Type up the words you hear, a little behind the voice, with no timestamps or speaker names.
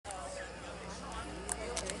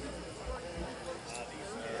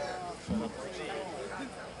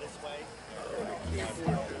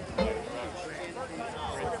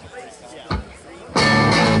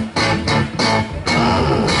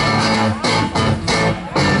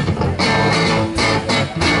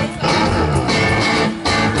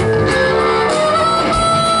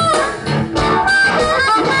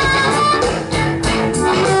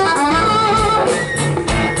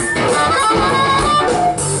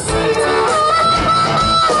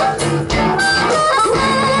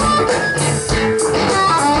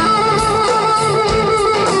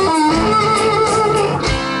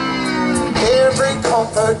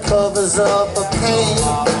up a pain.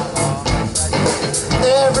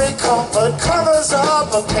 Every comfort covers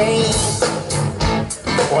up a pain.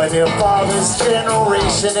 When your father's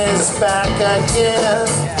generation is back again.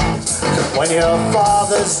 When your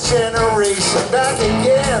father's generation back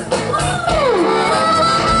again.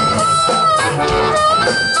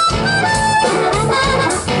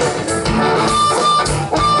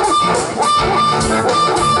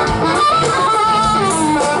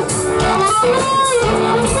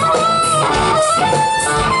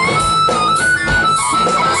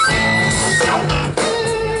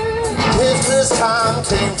 Christmas time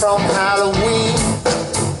came from Halloween.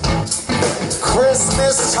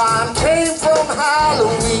 Christmas time came from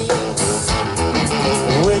Halloween.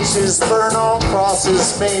 Witches burn on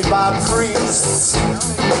crosses made by priests.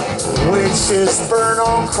 Witches burn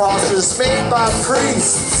on crosses made by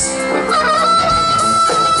priests.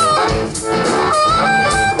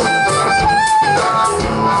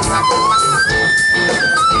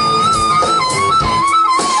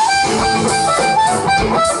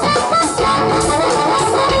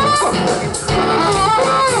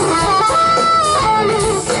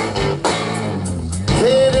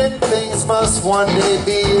 Hidden things must one day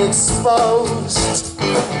be exposed.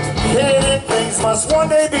 Hidden things must one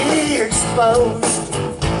day be exposed.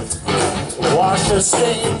 Wash a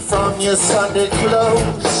stain from your Sunday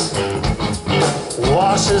clothes.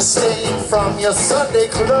 Wash a stain from your Sunday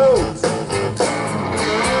clothes.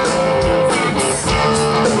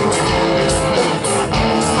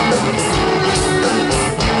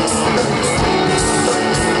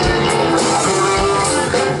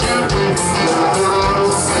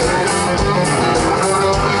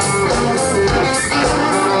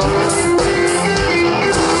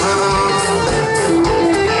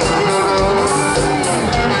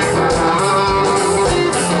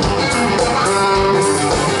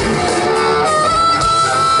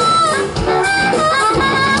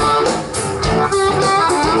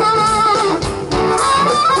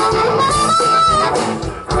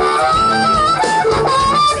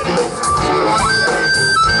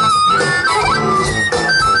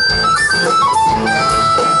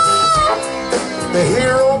 The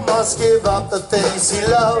hero must give up the things he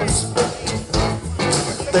loves.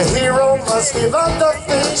 The hero must give up the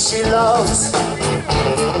things she loves.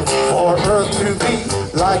 For earth to be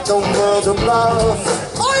like the world above.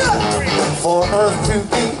 For earth to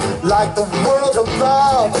be like the world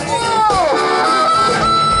above.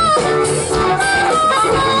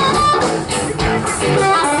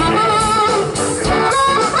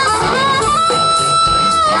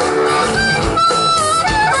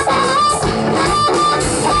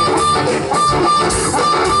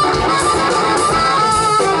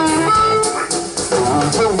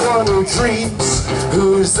 Who dreams?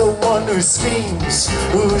 Who's the one who schemes?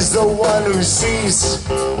 Who's the one who sees?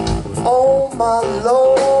 Oh my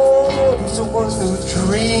Lord, who's the one who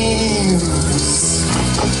dreams?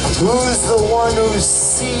 Who's the one who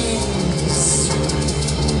sees?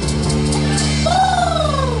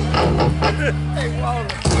 Hey,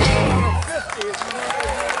 Walter, 50 is